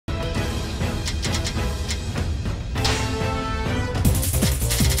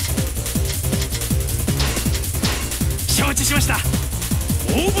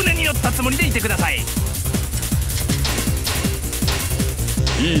大船に乗ったつもりでいてください。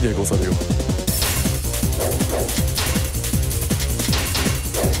いいでござるよ。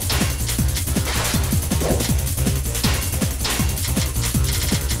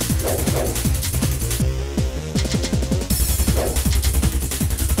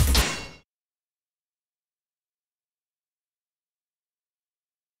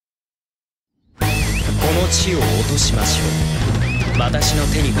地を落としましょう。私の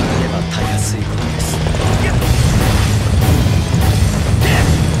手にかかればたやすいことです。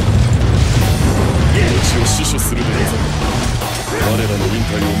命を死守するでござる。我らの忍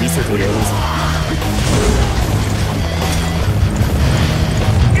耐を見せてやろうぞ。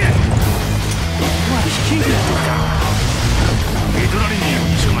エドラリニア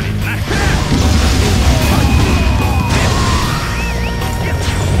にしょまねえな。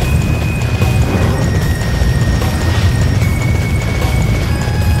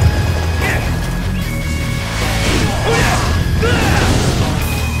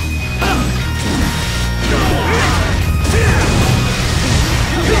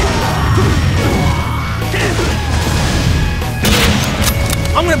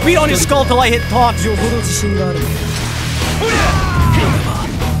I'm gonna beat on his skull till I hit pop.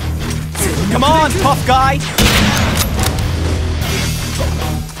 Come on, tough guy.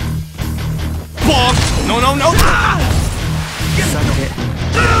 Bonk. No, no, no.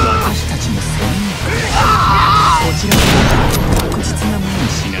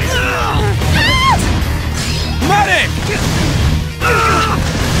 Medic!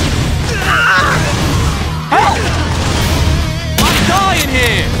 Help! I'm dying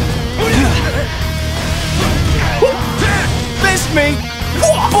here! Missed me!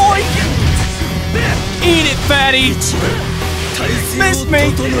 Boy! Eat it, fatty! Missed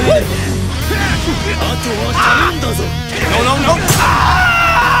me! No, no, no!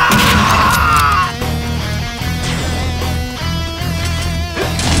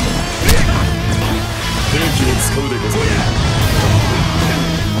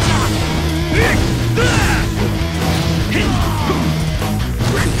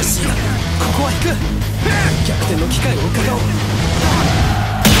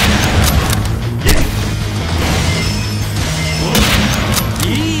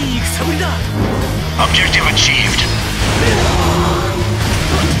 Objective achieved.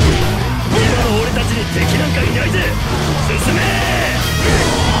 今の俺たちに敵なんかいないぜ。進め。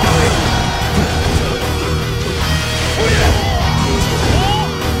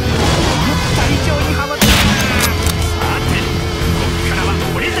最上にはまった。さて、こっからは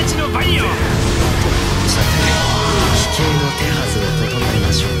俺たちの番よ。さて、危険の手はずを整え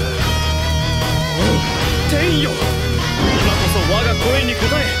ましょう。天よ、今こそ我が声に応え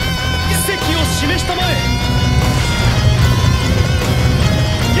奇跡を示したまえ。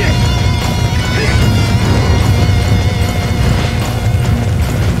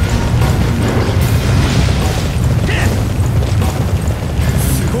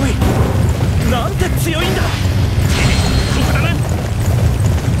すごい、なんて強いんだ。ここだな。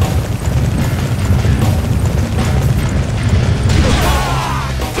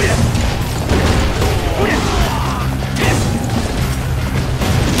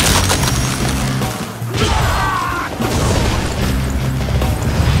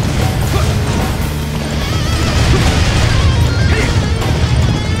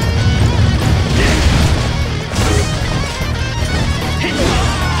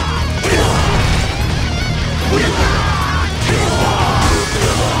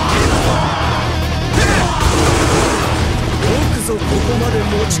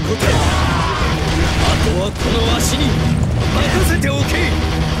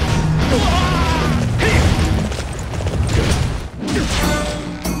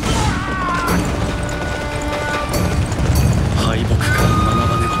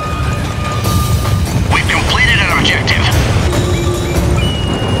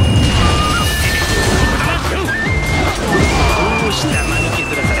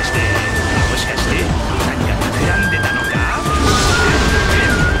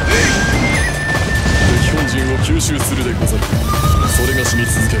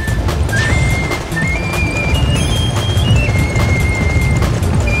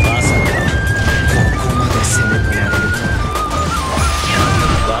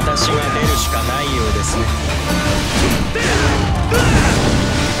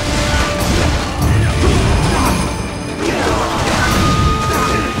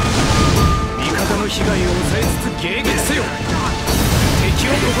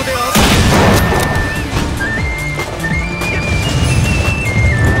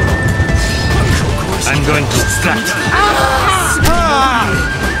I'm going to distract.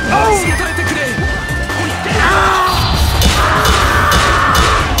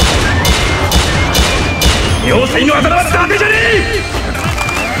 要塞の頭は伊達じゃねえ。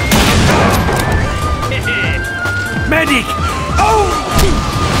メディック。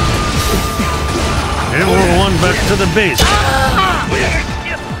Everyone back to the base.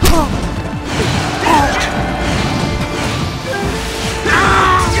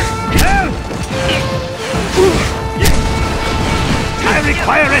 I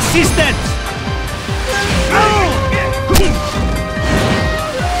require assistance.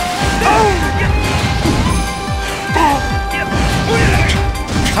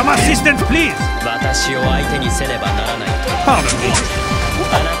 Some assistance, please. 私を相手にせねばならない。 Pardon me.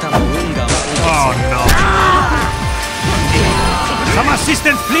 あなたの運が悪い。 Oh no. Some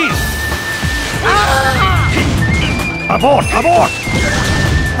assistance, please. Abort! Abort!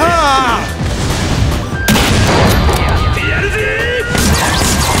 Ah!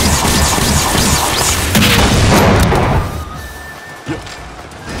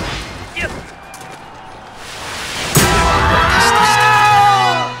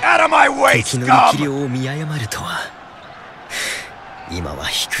 Out of my way, 敵の scum! 力量を見誤るとは。今は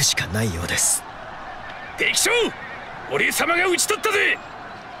引くしかないようです。敵将、俺様が討ち取ったぜ。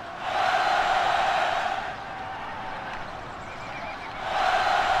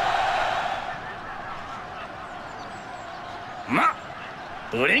ま、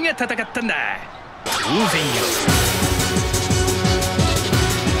俺が戦ったんだ。当然よ。